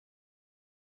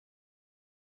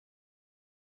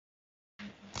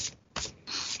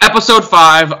Episode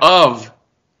 5 of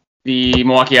the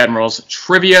Milwaukee Admirals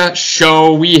Trivia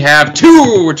Show. We have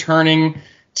 2 returning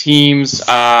teams.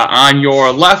 On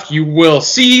your left, you will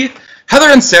see Heather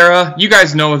and Sara. You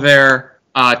guys know their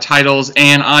titles.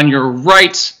 And on your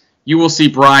right, you will see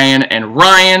Brian and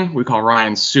Ryan. We call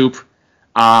Ryan Soup.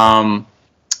 We'll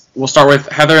start with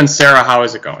Heather and Sara. How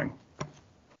is it going?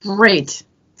 Great.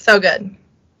 So good.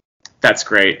 That's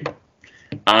great.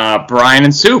 Brian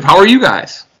and Soup, how are you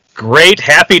guys? Great.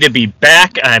 Happy to be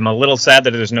back. I'm a little sad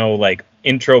that there's no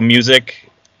intro music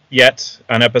yet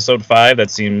on episode 5. That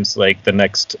seems like the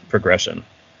next progression.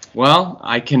 Well,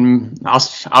 I'll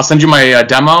send you my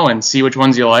demo and see which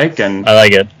ones you like. And I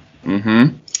like it.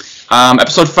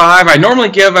 Episode 5, I normally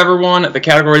give everyone the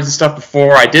categories and stuff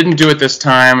before. I didn't do it this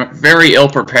time. Very ill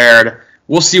prepared.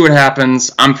 We'll see what happens.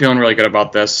 I'm feeling really good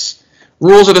about this.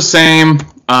 Rules are the same.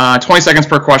 20 seconds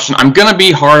per question. I'm going to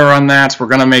be harder on that. We're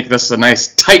going to make this a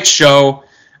nice, tight show.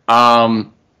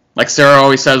 Like Sara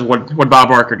always says, would Bob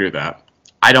Barker do that?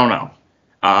 I don't know.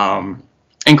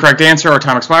 Incorrect answer, our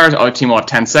time expires. Other team will have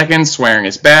 10 seconds. Swearing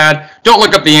is bad. Don't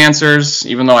look up the answers,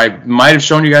 even though I might have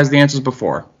shown you guys the answers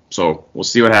before. So we'll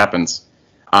see what happens.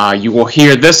 You will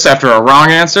hear this after a wrong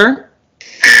answer.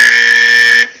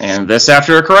 And this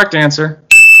after a correct answer.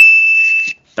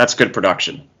 That's good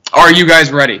production. Are you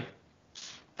guys ready?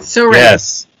 So ready.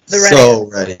 Yes. So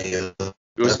ready.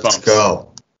 Goosebumps. Let's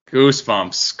go.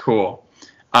 Goosebumps. Cool.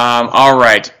 All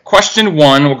right. Question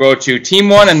 1 will go to Team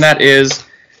 1, and that is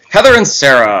Heather and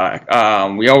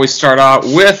Sara. We always start out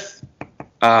with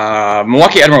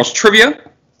Milwaukee Admirals Trivia.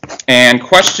 And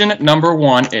question number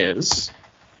 1 is,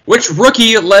 which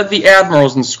rookie led the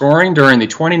Admirals in scoring during the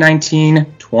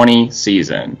 2019-20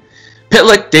 season?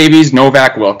 Pitlick, Davies,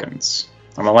 Novak, Wilkins.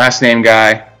 I'm a last name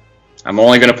guy. I'm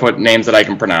only going to put names that I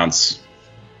can pronounce.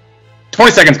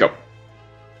 20 seconds, go.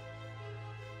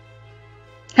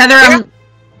 Heather,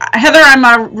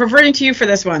 I'm reverting to you for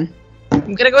this one. I'm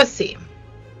going to go with C.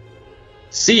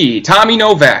 C, Tommy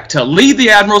Novak, to lead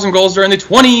the Admirals in goals during the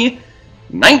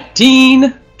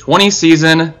 2019-20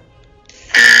 season.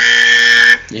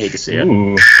 You hate to see it.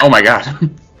 Ooh. Oh, my God.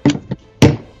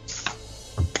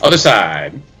 Other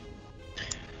side.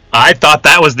 I thought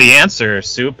that was the answer,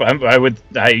 Soup.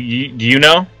 Do you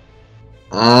know?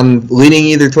 I'm leaning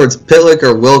either towards Pitlick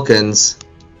or Wilkins.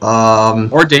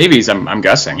 Or Davies, I'm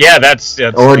guessing. Yeah, that's the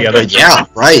other. Yeah,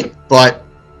 right. But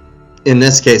in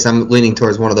this case, I'm leaning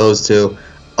towards one of those two.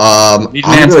 I'm going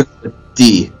to go with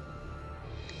D.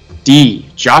 D,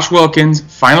 Josh Wilkins,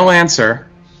 final answer.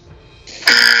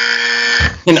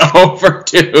 In over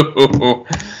 2.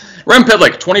 Rem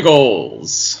Pitlick, 20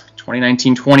 goals.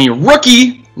 2019-20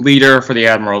 rookie leader for the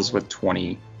Admirals with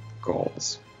 20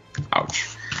 goals.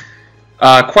 Ouch.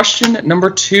 Question number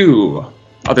 2.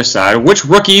 Other side. Which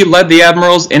rookie led the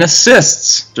Admirals in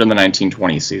assists during the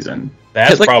 1920 season?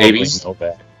 That's Pitlick, probably Davies,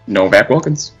 Novak. Novak,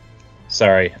 Wilkins.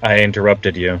 Sorry, I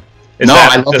interrupted you.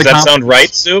 I love Does that sound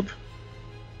right, Soup?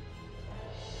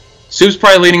 Soup's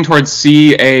probably leaning towards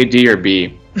C, A, D, or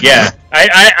B. Yeah,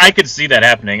 I could see that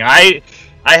happening. I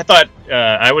thought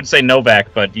I would say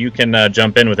Novak, but you can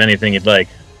jump in with anything you'd like.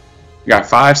 You got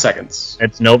 5 seconds.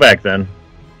 It's Novak then.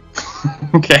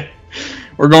 Okay.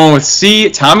 We're going with C,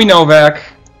 Tommy Novak.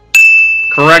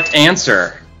 Correct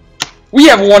answer. We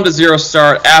have 1-0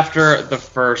 start after the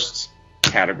first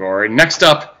category. Next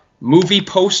up, movie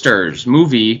posters.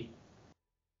 Movie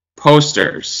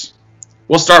posters.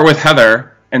 We'll start with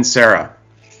Heather and Sara.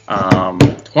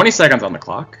 20 seconds on the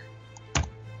clock.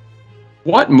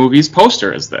 What movie's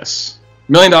poster is this? $1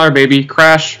 Million Baby,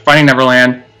 Crash, Finding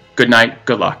Neverland, Good Night,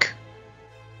 Good Luck.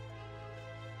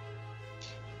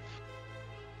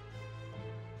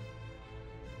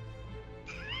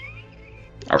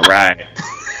 All right.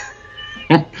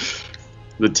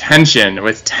 The tension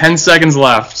with 10 seconds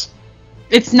left.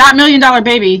 It's not $1 Million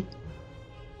Baby.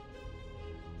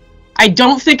 I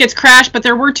don't think it's Crash, but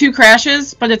there were 2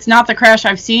 crashes, but it's not the Crash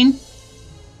I've seen.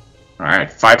 All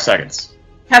right, 5 seconds.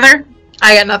 Heather?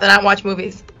 I got nothing. I don't watch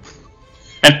movies.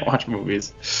 I don't watch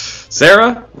movies.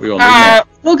 Sara, we will need that.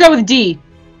 We'll go with D.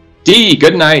 D,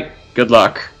 good night, good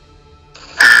luck.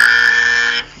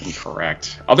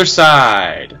 Incorrect. Other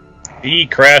side. B,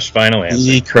 Crash, final answer.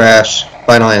 D, Crash,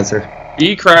 final answer.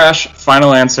 B, Crash,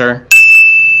 final answer.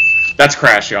 That's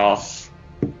Crash, y'all.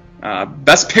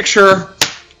 Best Picture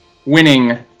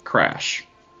winning Crash.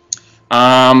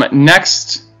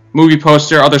 Next movie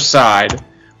poster, other side.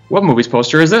 What movie's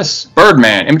poster is this?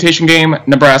 Birdman, Imitation Game,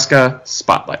 Nebraska,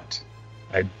 Spotlight.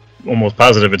 I'm almost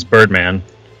positive it's Birdman,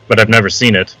 but I've never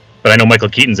seen it. But I know Michael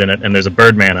Keaton's in it, and there's a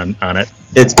Birdman on it.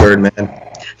 It's Birdman.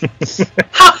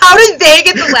 How did they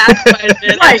get the last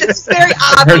question? Right. It's very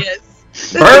obvious.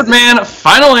 Birdman,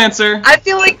 final answer. I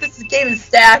feel like this game is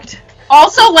stacked.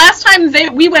 Also, last time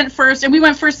we went first, and we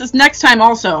went first this next time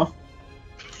also.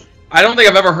 I don't think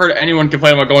I've ever heard anyone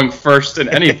complain about going first in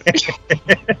anything.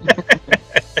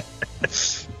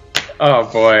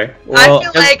 Oh boy. Well,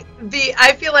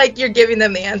 I feel like you're giving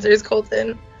them the answers,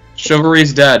 Colton.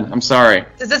 Chivalry's dead. I'm sorry.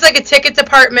 Is this like a ticket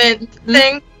department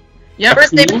thing? Yep.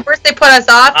 First they put us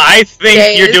off. I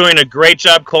think you're doing a great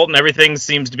job, Colton. Everything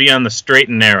seems to be on the straight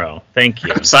and narrow. Thank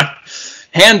you.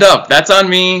 Hand up. That's on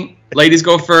me. Ladies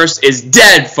go first is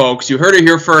dead, folks. You heard it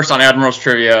here first on Admirals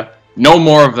Trivia. No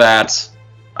more of that.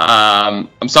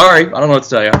 I'm sorry. I don't know what to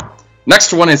tell you.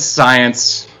 Next one is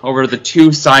science. Over to the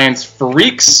two science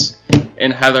freaks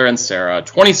in Heather and Sarah.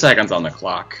 20 seconds on the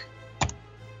clock.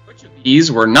 Which of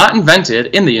these were not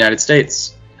invented in the United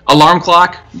States? Alarm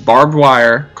clock, barbed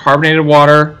wire, carbonated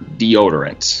water,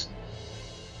 deodorant.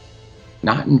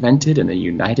 Not invented in the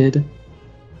United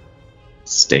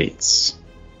States.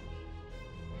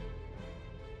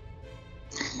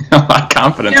 A lot of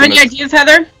confidence. Do you have any ideas,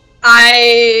 Heather?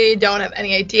 I don't have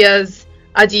any ideas.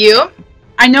 Do you?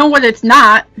 I know what it's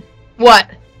not. What?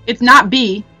 It's not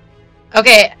B.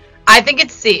 Okay, I think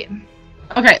it's C.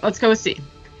 Okay, let's go with C.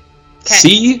 Okay.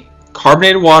 C,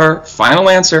 carbonated water, final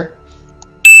answer.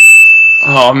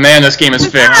 Oh man, this game is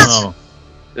fixed. Oh.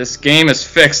 This game is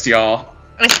fixed, y'all.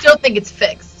 I still think it's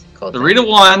fixed. Colton.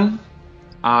 3-1.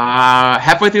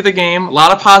 Halfway through the game, a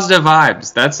lot of positive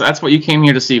vibes. That's what you came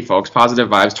here to see, folks. Positive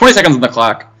vibes. 20 seconds on the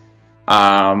clock.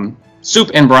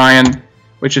 Soup and Brian.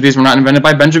 Which of these were not invented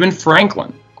by Benjamin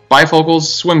Franklin? Bifocals,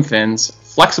 swim fins,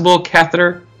 flexible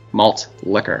catheter, malt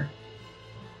liquor.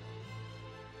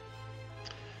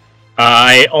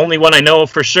 Only one I know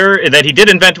for sure that he did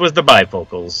invent was the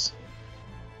bifocals.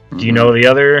 Do you know the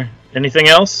other? Anything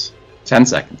else? 10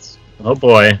 seconds. Oh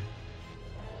boy.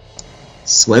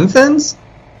 Swim fins?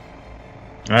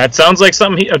 That sounds like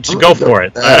something. Just go for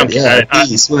it. I don't care.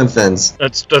 B, swim fins.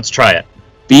 Let's try it.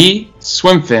 B,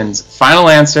 swim fins. Final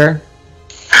answer.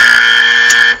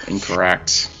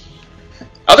 Incorrect.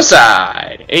 Other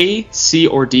side. A, C,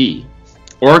 or D.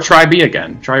 Or try B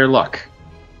again. Try your luck.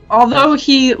 Although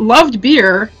he loved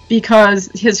beer because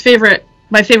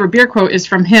my favorite beer quote is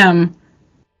from him.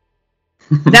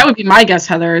 That would be my guess,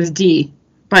 Heather, is D.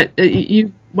 But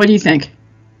what do you think?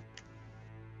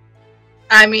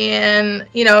 I mean,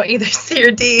 either C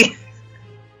or D.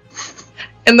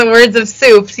 In the words of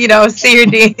Soup, C or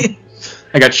D.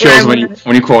 I got chills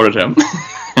when you quoted him.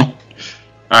 All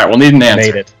right, we'll need an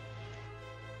answer. Made it.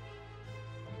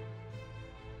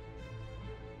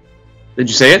 Did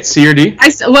you say it? C or D?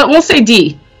 We'll say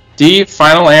D. D,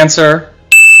 final answer.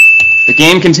 The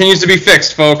game continues to be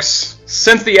fixed, folks.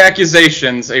 Since the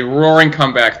accusations, a roaring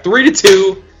comeback.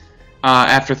 3-2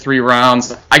 after 3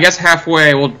 rounds. I guess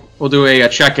halfway we'll do a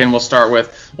check-in. We'll start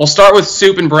with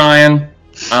Soup and Brian.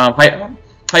 How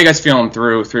you guys feeling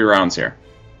through 3 rounds here?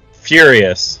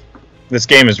 Furious. This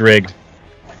game is rigged.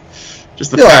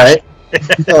 Just the all right.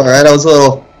 All right. I was a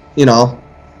little,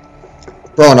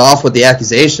 thrown off with the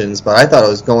accusations, but I thought it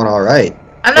was going all right.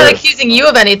 I'm not accusing you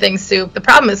of anything, Soup. The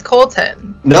problem is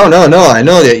Colton. No. I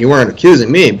know that you weren't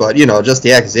accusing me, but just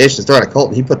the accusations thrown at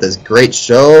Colton. He put this great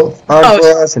show on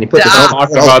for us, and he put this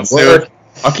talk about Soup.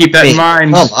 I'll keep that in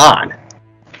mind. Come on.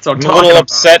 So I'm a little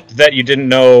upset that you didn't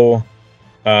know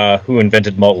who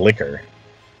invented malt liquor.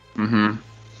 Mm-hmm.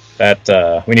 That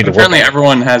we need to work on. Apparently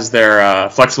everyone has their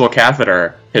flexible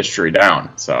catheter history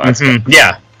down. So that's good.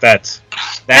 Yeah, that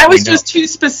was just too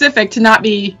specific to not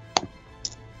be,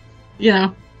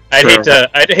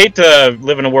 I'd hate to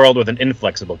live in a world with an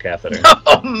inflexible catheter.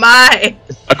 Oh my!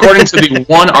 According to the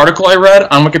one article I read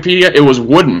on Wikipedia, it was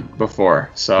wooden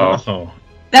before. So That's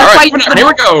all right, here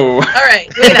we go.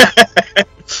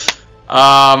 All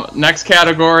right, next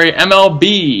category,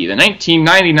 MLB. The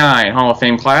 1999 Hall of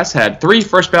Fame class had 3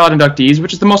 first ballot inductees,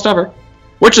 which is the most ever.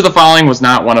 Which of the following was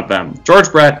not one of them?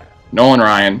 George Brett, Nolan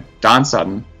Ryan, Don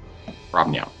Sutton,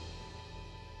 Robin Yount.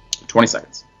 20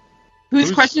 seconds.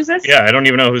 Whose question is this? Yeah, I don't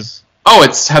even know who's... Oh,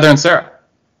 it's Heather and Sarah.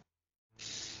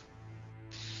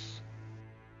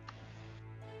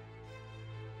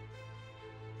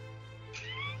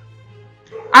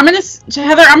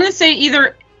 Heather, I'm gonna say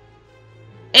either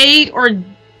A or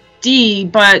D,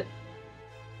 but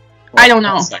I don't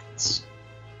know. Seconds.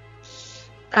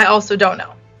 I also don't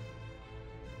know.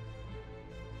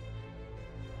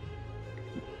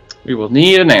 We will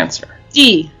need an answer.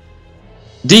 D.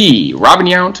 D. Robin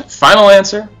Yount. Final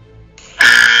answer.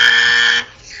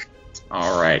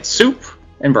 All right, Soup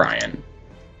and Brian.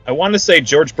 I want to say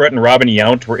George Brett and Robin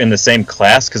Yount were in the same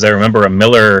class because I remember a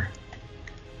Miller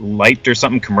Light or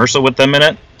something commercial with them in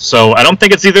it. So I don't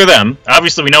think it's either of them.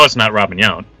 Obviously, we know it's not Robin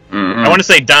Yount. Mm-hmm. I want to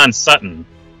say Don Sutton.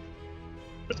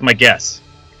 That's my guess.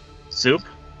 Soup?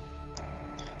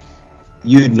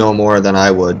 You'd know more than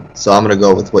I would, so I'm going to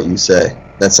go with what you say.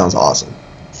 That sounds awesome.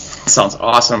 Sounds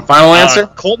awesome. Final answer?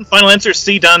 Colton, final answer,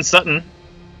 C. Don Sutton.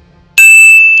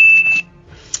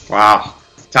 Wow.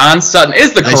 Don Sutton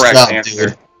is the correct answer.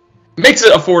 Dude. Makes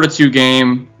it a 4-2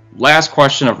 game. Last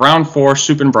question of round 4,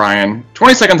 Soup and Brian.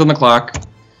 20 seconds on the clock.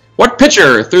 What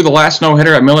pitcher threw the last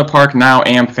no-hitter at Miller Park, now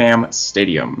AmFam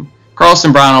Stadium? Carlos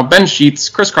Zambrano, Ben Sheets,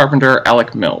 Chris Carpenter,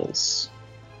 Alec Mills.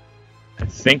 I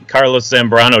think Carlos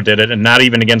Zambrano did it, and not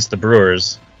even against the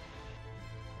Brewers.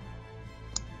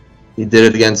 He did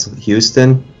it against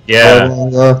Houston?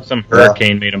 Yeah. Some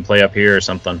hurricane made him play up here or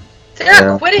something.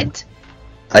 Sarah, quit it.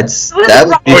 That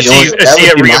would be, Was she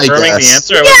reaffirming the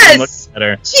answer? Yes!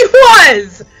 She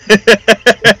was!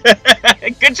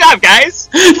 Good job, guys!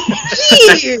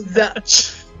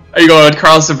 Jeez! Are you going with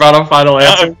Carlos Zambrano, final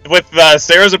answer? With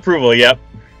Sarah's approval, yep.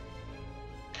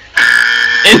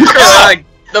 Incorrect!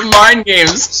 The mind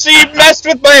games. She messed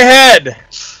with my head!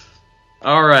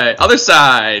 Alright, other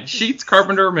side. Sheets,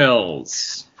 Carpenter,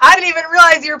 Mills. I didn't even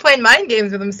realize you were playing mind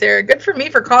games with him, Sarah. Good for me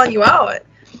for calling you out.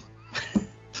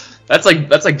 That's like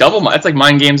that's like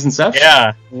mind games Inception.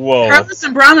 Yeah. Whoa. Carlos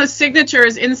Zambrano's signature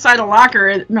is inside a locker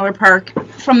at Miller Park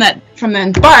from then,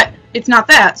 but it's not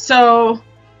that. So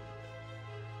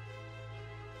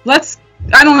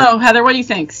I don't know, Heather, what do you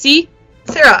think? C?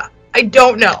 Sarah, I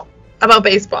don't know about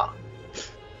baseball.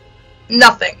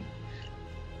 Nothing.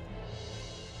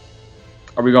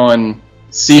 Are we going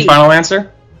C. Final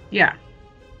answer? Yeah.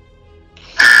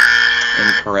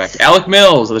 Incorrect. Alec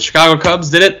Mills of the Chicago Cubs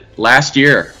did it last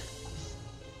year.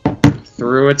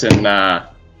 Threw it in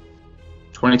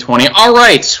 2020. All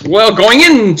right. Well, going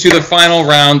into the final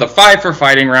round, the 5 for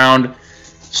fighting round,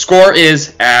 score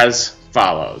is as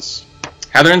follows.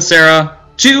 Heather and Sarah,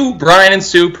 2. Brian and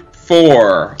Soup,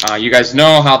 4. You guys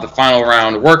know how the final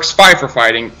round works. 5 for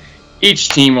fighting. Each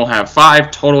team will have 5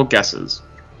 total guesses.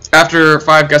 After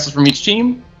 5 guesses from each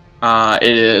team,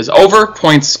 it is over.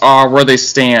 Points are where they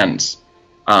stand.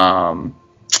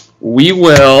 We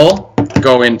will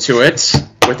go into it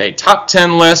with a top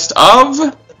 10 list of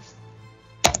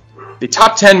the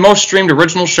top 10 most streamed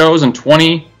original shows in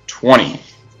 2020.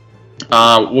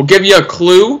 We'll give you a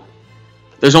clue.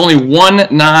 There's only one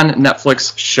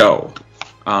non-Netflix show.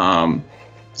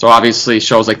 So obviously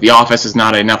shows like The Office is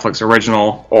not a Netflix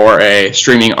original or a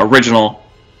streaming original.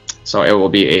 So it will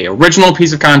be a original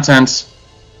piece of content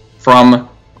from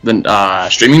the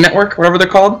streaming network, whatever they're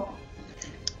called.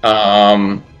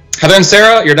 Heather and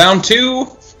Sarah, you're down 2.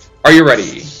 Are you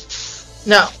ready?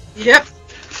 No. Yep.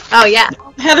 Oh, yeah.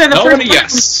 Heather, the No first and a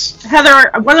yes.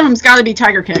 Heather, one of them's got to be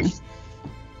Tiger King.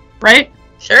 Right?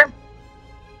 Sure.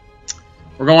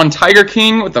 We're going Tiger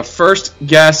King with the first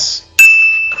guess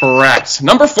correct.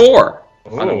 Number 4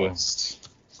 on the list.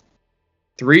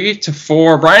 3 to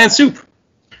 4. Brian and Soup.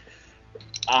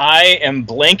 I am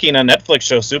blanking on Netflix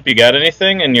show. Soup, you got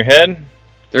anything in your head?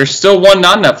 There's still one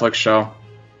non-Netflix show.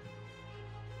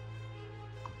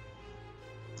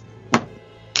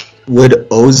 Would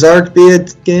Ozark be a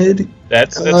good?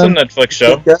 That's a Netflix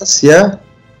show. Yes, yeah.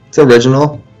 It's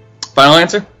original. Final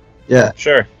answer? Yeah.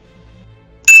 Sure.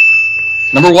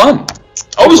 Number 1.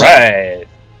 Ozark. Right.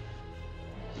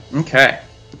 Okay.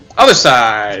 Other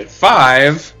side.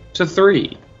 5 to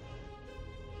 3.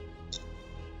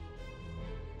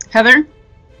 Heather,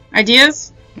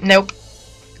 ideas? Nope.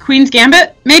 Queen's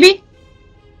Gambit, maybe?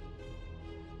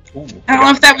 Ooh, I don't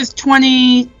know if that was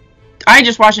 20... I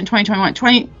just watched it in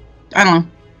 2021. I don't know.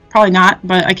 Probably not,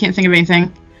 but I can't think of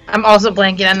anything. I'm also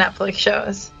blanking on Netflix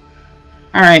shows.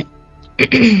 All right.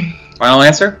 Final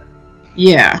answer?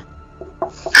 Yeah.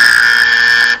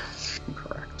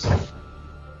 Correct.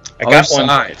 I got one.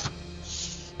 Side.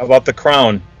 How about The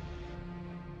Crown?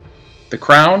 The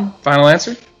Crown? Final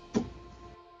answer?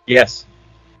 Yes.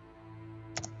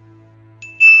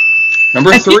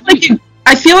 Number 3.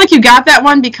 I feel like you got that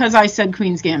one because I said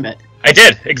Queen's Gambit. I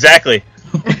did, exactly.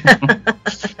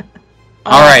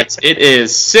 All right, it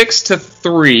is 6 to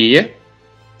 3.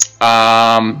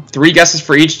 3 guesses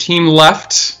for each team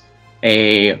left.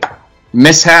 A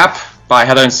mishap by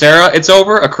Heather and Sarah. It's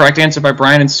over. A correct answer by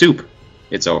Brian and Soup.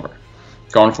 It's over.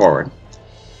 Going forward.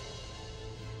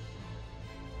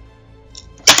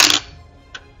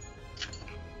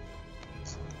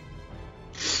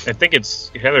 I think it's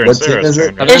Heather and Sarah's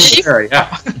turn. Heather and Sarah,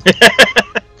 yeah.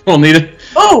 We'll need it.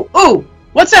 Oh!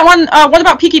 What's that one? What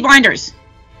about Peaky Blinders?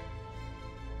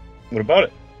 What about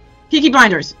it? Peaky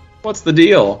Blinders. What's the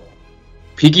deal?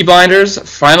 Peaky Blinders,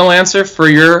 final answer for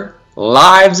your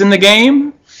lives in the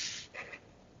game?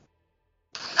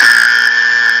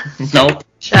 Nope.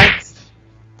 Shucks.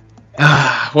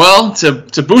 Well,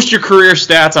 to boost your career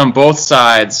stats on both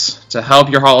sides, to help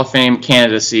your Hall of Fame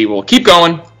candidacy, we'll keep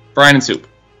going. Brian and Soup.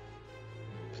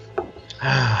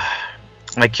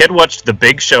 My kid watched The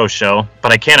Big Show,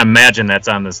 but I can't imagine that's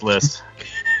on this list.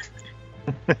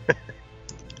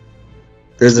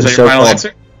 There's Is a that show your final called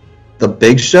answer? The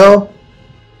Big Show.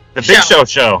 The Big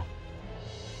Show.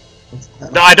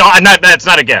 No, I don't. I'm not. That's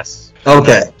not a guess.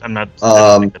 Okay. I'm not.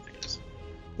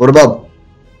 What about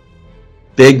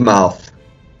Big Mouth?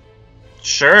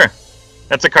 Sure.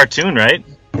 That's a cartoon, right?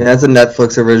 Yeah, that's a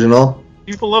Netflix original.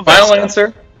 People love that Final stuff.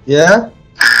 answer? Yeah.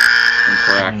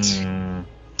 Incorrect.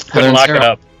 Couldn't lock it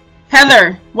up.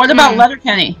 Heather, what about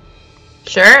Letterkenny?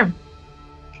 Sure.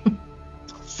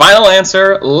 Final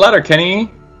answer,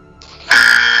 Letterkenny.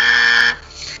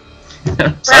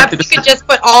 Perhaps you could just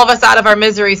put all of us out of our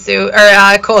misery, Sue,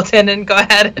 or Colton, and go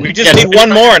ahead. We just need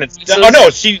one more, and it's done. Oh no,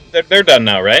 they're done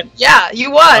now, right? Yeah,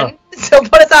 you won. So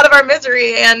put us out of our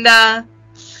misery, and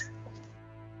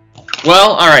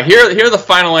Well, all right. Here are the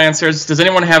final answers. Does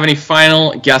anyone have any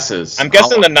final guesses? I'm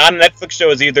guessing the non-Netflix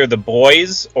show is either The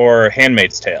Boys or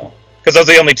Handmaid's Tale, because those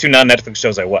are the only two non-Netflix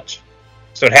shows I watch.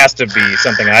 So it has to be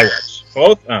something I watch.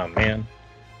 Both? Oh man.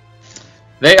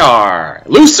 They are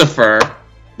Lucifer,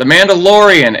 The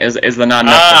Mandalorian is the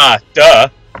non-Netflix. Ah, duh.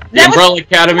 The Umbrella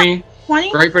Academy,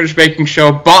 20? Great British Baking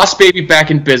Show, Boss Baby Back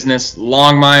in Business,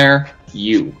 Longmire,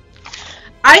 You.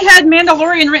 I had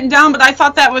Mandalorian written down, but I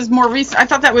thought that was more recent. I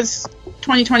thought that was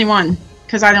 2021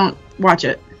 because I don't watch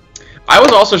it. I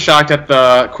was also shocked at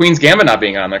the Queen's Gambit not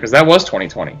being on there because that was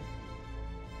 2020.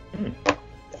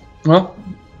 Well,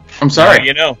 I'm sorry. Now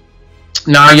you know.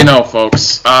 Now you know,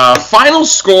 folks. Final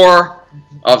score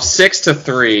of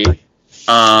 6-3.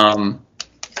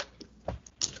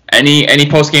 Any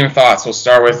post game thoughts? We'll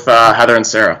start with Heather and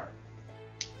Sarah.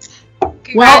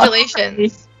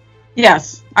 congratulations.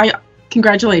 Yes,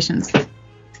 congratulations.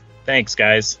 Thanks,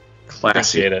 guys.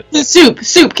 Classy. Appreciate it.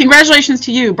 Soup. Congratulations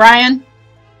to you, Brian.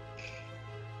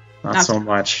 Not so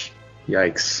much.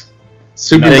 Yikes.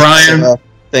 Super Nice. Brian.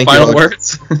 Thank Final you.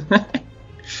 words.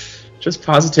 Just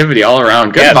positivity all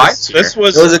around. Good Yeah, vibes. this here.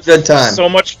 was It was a good time. so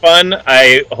much fun.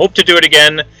 I hope to do it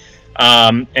again.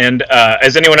 And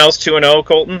is anyone else 2-0,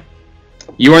 Colton?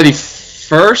 You are the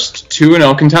first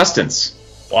 2-0 contestants.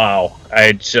 Wow.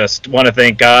 I just want to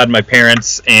thank God, my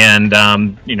parents, and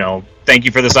thank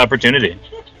you for this opportunity.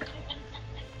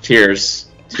 Tears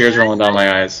rolling down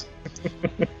my eyes.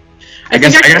 I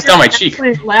think guess down my cheek.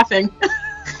 Laughing.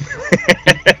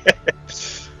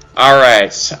 All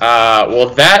right. Well,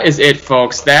 that is it,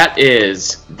 folks. That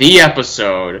is the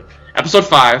episode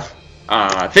 5.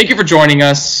 Thank you for joining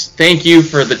us. Thank you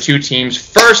for the two teams.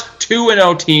 First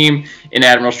 2-0 team in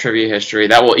Admirals Trivia history.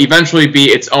 That will eventually be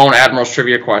its own Admirals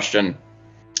Trivia question.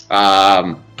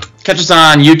 Catch us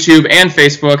on YouTube and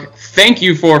Facebook. Thank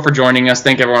you for joining us.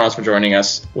 Thank everyone else for joining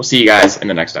us. We'll see you guys in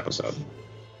the next episode.